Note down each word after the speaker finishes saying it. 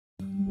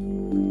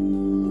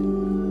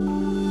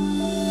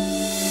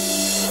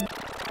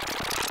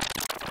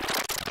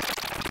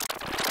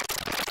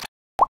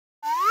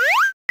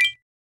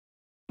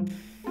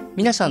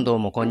皆さんどう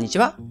もこんにち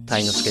は、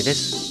tainosukeで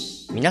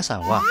す。皆さ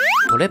んは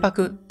トレパ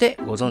クって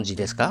ご存知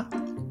ですか？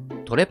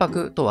トレパ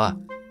クとは、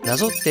な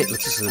ぞって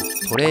写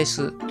すトレー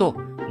スと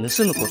盗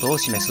むことを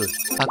示す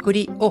パク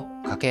リを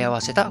掛け合わ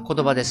せた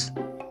言葉です。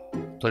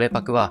トレ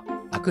パクは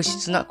悪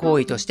質な行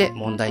為として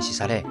問題視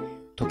され、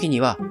時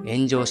には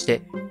炎上し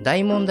て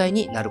大問題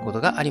になること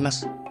がありま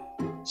す。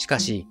しか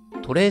し、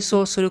トレース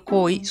をする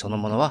行為その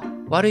ものは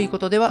悪いこ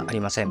とではあ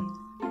りません。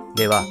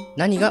では、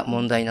何が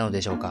問題なの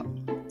でしょうか？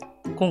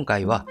今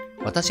回は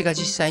私が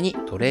実際に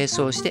トレー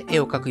スをして絵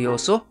を描く様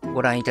子を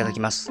ご覧いただ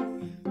きます。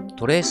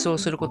トレースを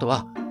すること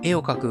は絵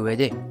を描く上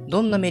で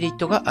どんなメリッ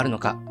トがあるの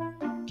か、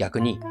逆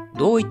に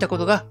どういったこ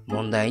とが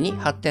問題に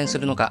発展す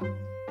るのか、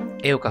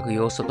絵を描く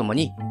様子ととも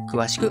に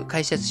詳しく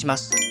解説しま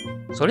す。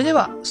それで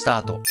はスタ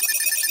ート。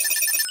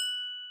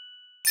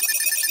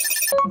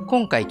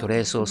今回トレ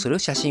ースをする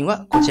写真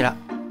はこちら。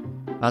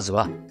まず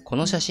はこ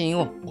の写真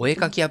をお絵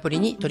描きアプリ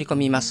に取り込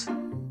みます。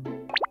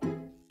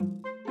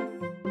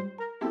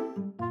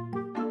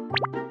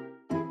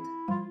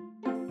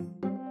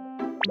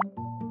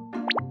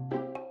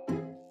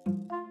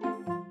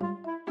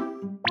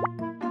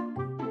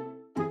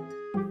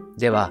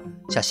では、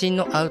写真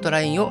のアウト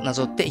ラインをな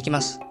ぞっていきま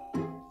す。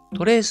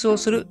トレースを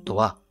すると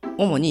は、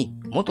主に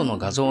元の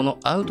画像の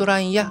アウト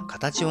ラインや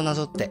形をな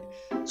ぞって、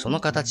その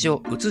形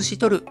を写し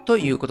取ると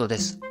いうことで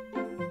す。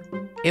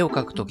絵を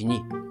描くとき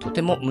にと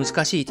ても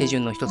難しい手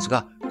順の一つ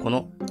が、こ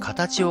の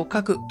形を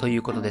描くとい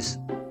うことで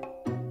す。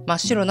真っ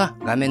白な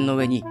画面の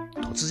上に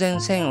突然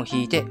線を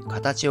引いて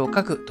形を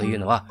描くという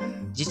のは、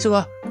実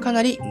はか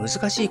なり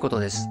難しいこと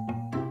です。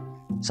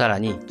さら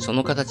に、そ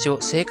の形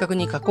を正確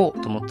に描こう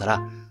と思った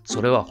ら、そ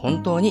れは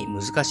本当に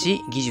難し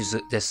い技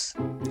術です。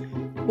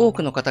多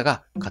くの方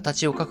が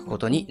形を描くこ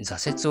とに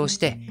挫折をし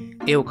て、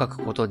絵を描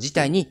くこと自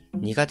体に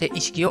苦手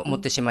意識を持っ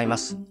てしまいま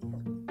す。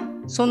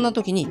そんな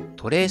時に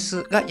トレー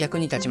スが役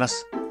に立ちま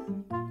す。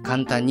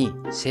簡単に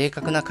正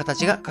確な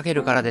形が描け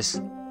るからで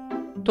す。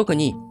特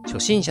に初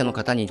心者の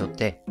方にとっ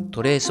て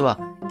トレースは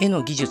絵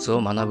の技術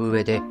を学ぶ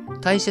上で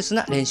大切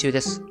な練習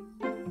です。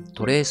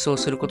トレースを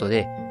すること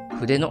で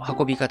筆の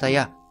運び方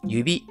や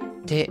指、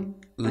手、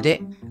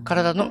腕、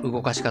体の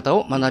動かし方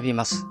を学び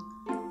ます。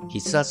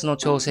筆圧の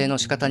調整の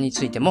仕方に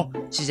ついても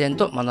自然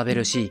と学べ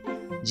るし、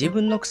自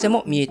分の癖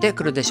も見えて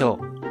くるでしょ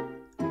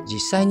う。実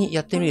際に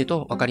やってみる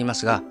とわかりま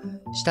すが、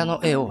下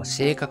の絵を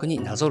正確に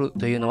なぞる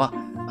というのは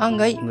案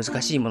外難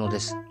しいもので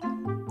す。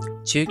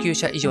中級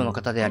者以上の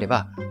方であれ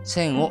ば、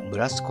線をぶ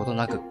らすこと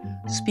なく、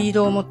スピー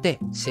ドを持って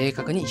正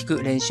確に引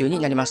く練習に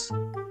なります。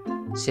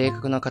正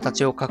確な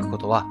形を描くこ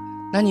とは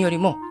何より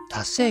も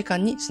達成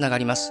感につなが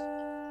ります。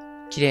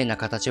綺麗な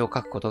形を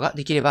描くことが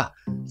できれば、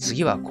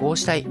次はこう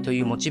したいと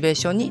いうモチベー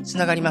ションにつ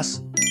ながりま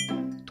す。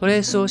トレ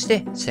ースをし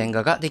て線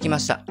画ができま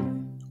した。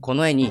こ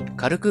の絵に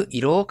軽く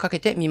色をか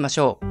けてみまし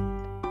ょう。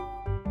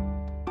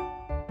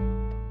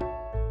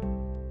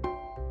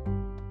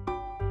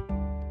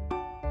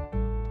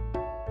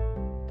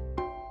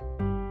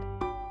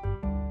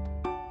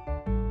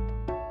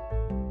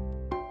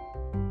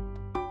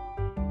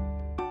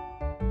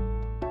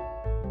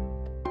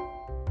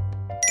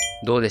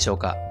どうでしょう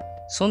か？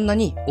そんな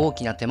に大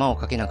きな手間を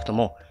かけなくと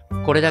も、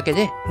これだけ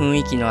で雰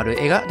囲気のある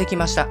絵ができ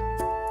ました。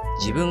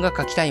自分が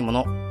描きたいも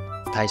の、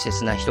大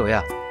切な人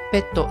やペ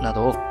ットな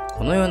どを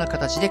このような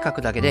形で描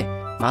くだけで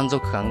満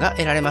足感が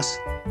得られま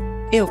す。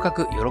絵を描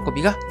く喜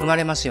びが生ま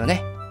れますよ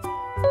ね。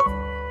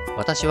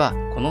私は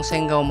この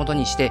線画を元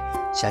にして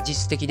写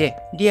実的で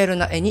リアル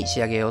な絵に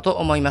仕上げようと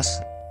思いま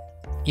す。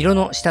色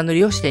の下塗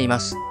りをしていま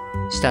す。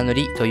下塗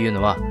りという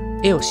のは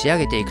絵を仕上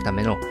げていくた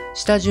めの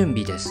下準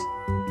備です。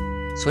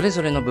それ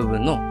ぞれの部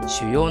分の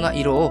主要な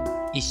色を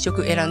一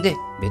色選んで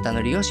ベタ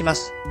塗りをしま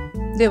す。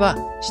では、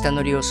下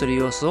塗りをする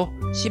様子を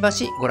しば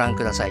しご覧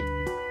ください。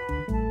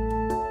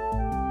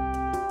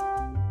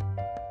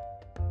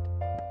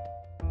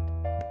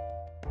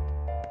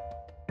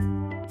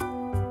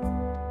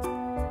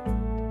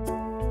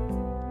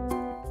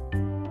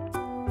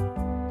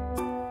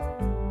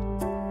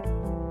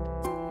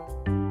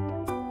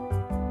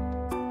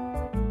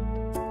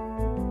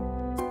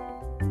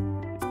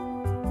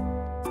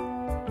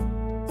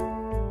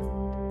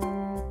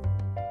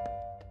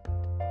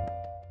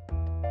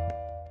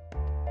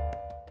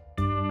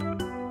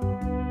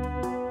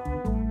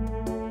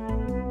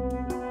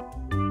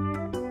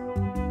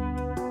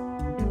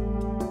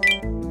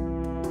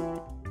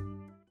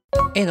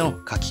絵の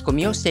描き込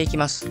みをしていき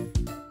ます。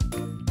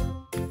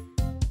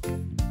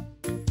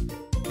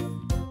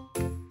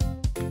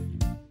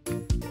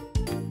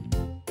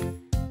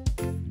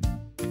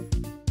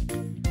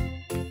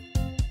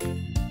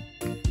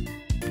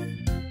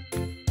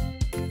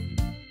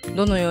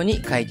どのよう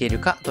に描いている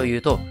かとい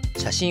うと、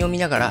写真を見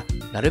ながら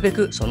なるべ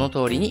くその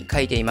通りに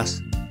描いていま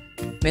す。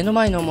目の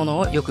前のもの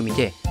をよく見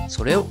て、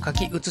それを描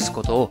き写す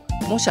ことを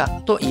模写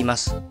と言いま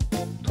す。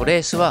トレ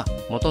ースは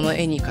元の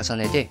絵に重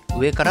ねて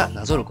上から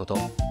なぞること。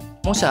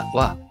模写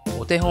は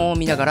お手本を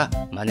見ながら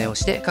真似を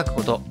して描く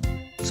こと。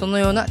その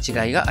ような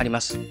違いがあり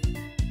ます。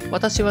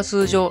私は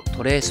通常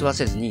トレースは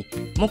せずに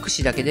目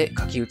視だけで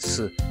描き写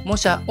す模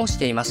写をし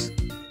ています。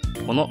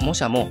この模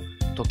写も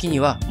時に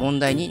は問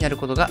題になる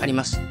ことがあり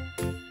ます。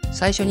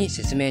最初に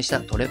説明した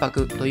トレパ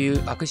クとい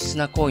う悪質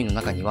な行為の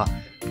中には、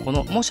こ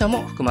の模写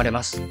も含まれ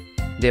ます。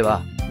で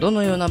は、ど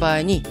のような場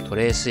合にト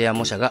レースや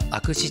模写が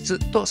悪質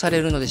とさ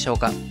れるのでしょう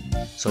か。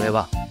それ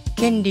は、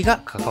権利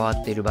が関わ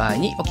っている場合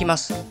に起きま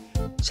す。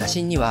写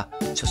真には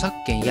著作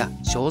権や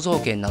肖像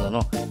権など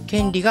の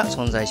権利が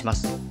存在しま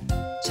す。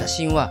写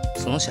真は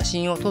その写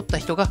真を撮った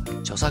人が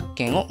著作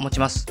権を持ち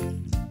ます。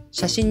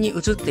写真に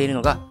写っている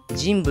のが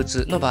人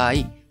物の場合、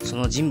そ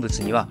の人物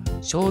には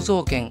肖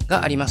像権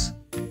があります。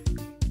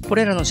こ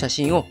れらの写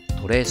真を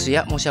トレース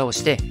や模写を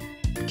して、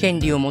権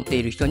利を持って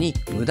いる人に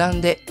無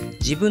断で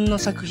自分の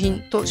作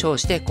品と称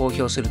して公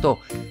表すると、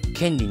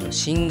権利の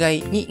侵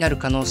害になる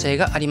可能性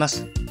がありま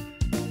す。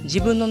自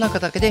分の中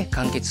だけで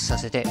完結さ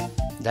せて、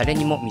誰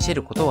にも見せ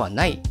ることは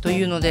ないと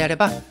いうのであれ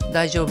ば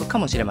大丈夫か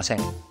もしれません。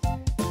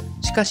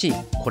しかし、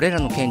これら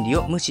の権利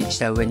を無視し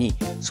た上に、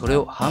それ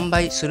を販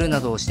売する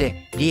などをし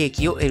て利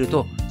益を得る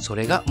と、そ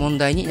れが問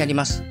題になり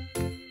ます。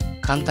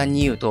簡単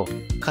に言うと、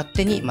勝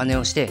手に真似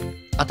をして、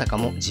あたか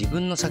も自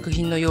分の作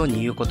品のよう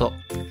に言うこと、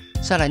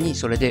さらに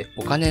それで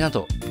お金な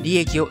ど利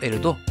益を得る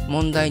と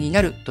問題に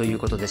なるという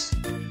ことです。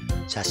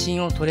写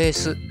真をトレー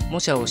ス、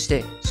模写をし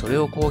てそれ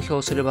を公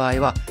表する場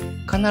合は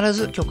必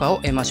ず許可を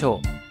得まし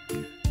ょ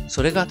う。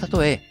それがた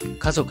とえ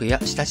家族や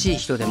親しい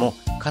人でも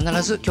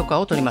必ず許可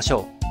を取りまし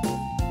ょう。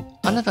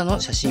あなたの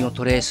写真を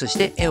トレースし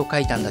て絵を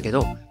描いたんだけ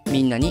ど、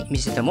みんなに見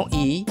せても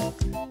いい？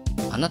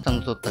あなた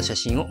の撮った写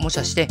真を模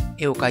写して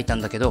絵を描いた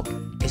んだけど、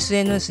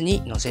SNS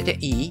に載せて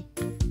いい？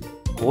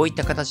こういっ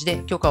た形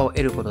で許可を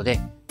得ることで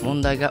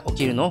問題が起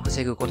きるのを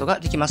防ぐことが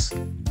できます。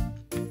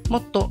も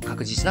っと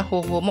確実な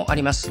方法もあ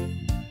ります。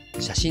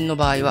写真の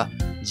場合は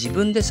自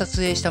分で撮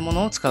影したも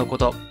のを使うこ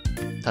と。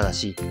ただ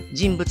し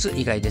人物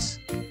以外で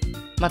す。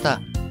ま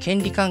た、権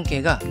利関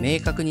係が明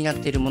確になっ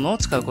ているものを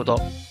使うこと。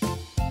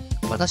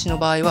私の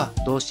場合は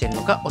どうしている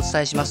のかお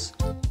伝えします。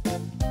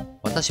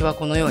私は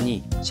このよう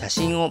に写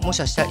真を模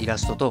写したイラ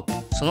ストと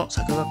その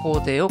作画工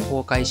程を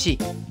公開し、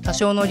多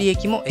少の利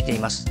益も得てい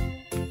ます。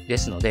で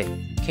すので、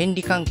権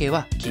利関係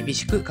は厳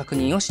しく確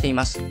認をしてい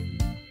ます。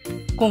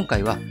今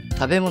回は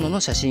食べ物の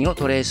写真を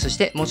トレースし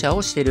て模写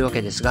をしているわ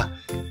けですが、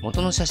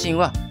元の写真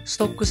はス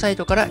トックサイ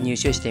トから入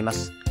手していま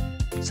す。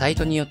サイ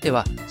トによって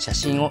は写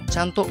真をち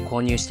ゃんと購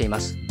入していま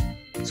す。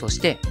そ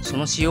してそ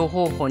の使用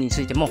方法につ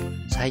いても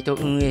サイト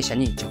運営者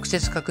に直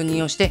接確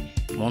認をして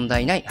問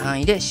題ない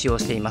範囲で使用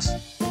しています。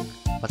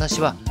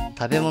私は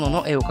食べ物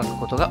の絵を描く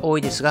ことが多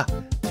いですが、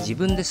自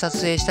分で撮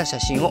影した写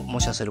真を模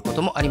写するこ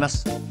ともありま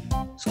す。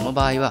その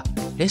場合は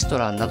レスト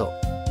ランなど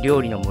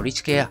料理の盛り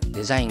付けや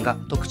デザインが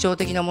特徴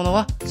的なもの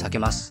は避け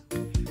ます。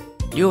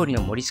料理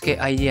の盛り付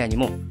けアイデアに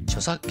も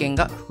著作権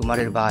が含ま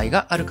れる場合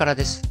があるから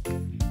です。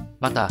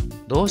また、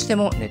どうして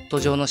もネット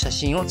上の写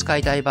真を使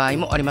いたい場合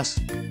もありま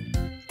す。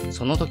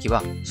その時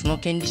はその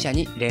権利者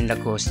に連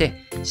絡をして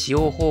使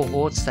用方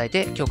法を伝え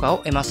て許可を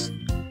得ます。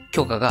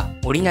許可が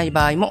下りない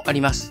場合もあ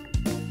ります。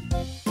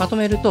まと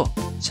めると、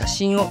写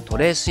真をト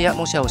レースや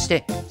模写をし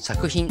て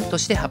作品と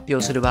して発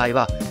表する場合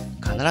は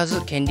必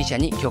ず権利者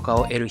に許可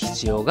を得る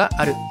必要が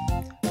ある。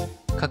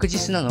確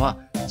実なのは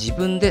自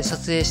分で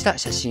撮影した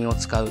写真を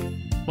使う、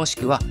もし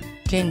くは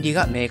権利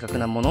が明確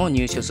なものを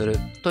入手する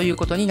という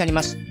ことになり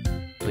ます。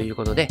という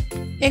ことで、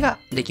絵が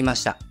できま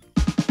した。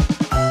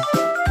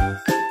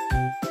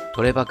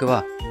トレパク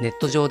はネッ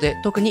ト上で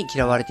特に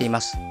嫌われていま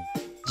す。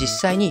実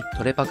際に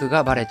トレパク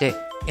がバレて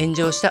炎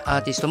上した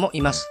アーティストもい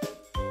ます。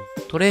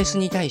トレース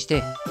に対し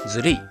て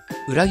ずるい、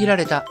裏切ら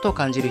れたと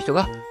感じる人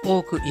が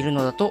多くいる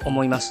のだと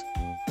思います。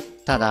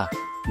ただ、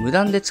無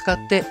断で使っ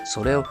て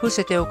それを伏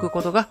せておく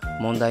ことが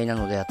問題な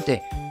のであっ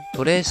て、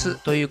トレース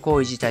という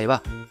行為自体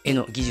は絵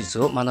の技術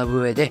を学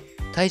ぶ上で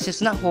大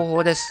切な方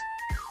法です。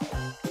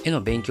絵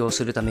の勉強を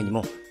するために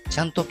もち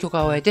ゃんと許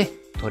可を得て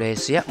トレー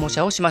スや模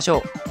写をしましょ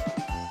う。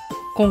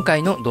今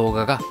回の動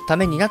画がた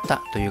めになっ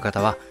たという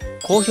方は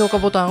高評価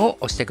ボタンを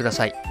押してくだ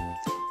さい。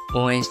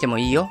応援しても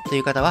いいよとい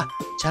う方は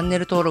チャンネ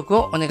ル登録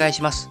をお願い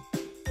します。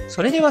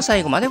それでは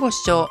最後までご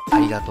視聴あ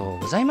りがとう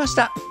ございまし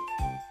た。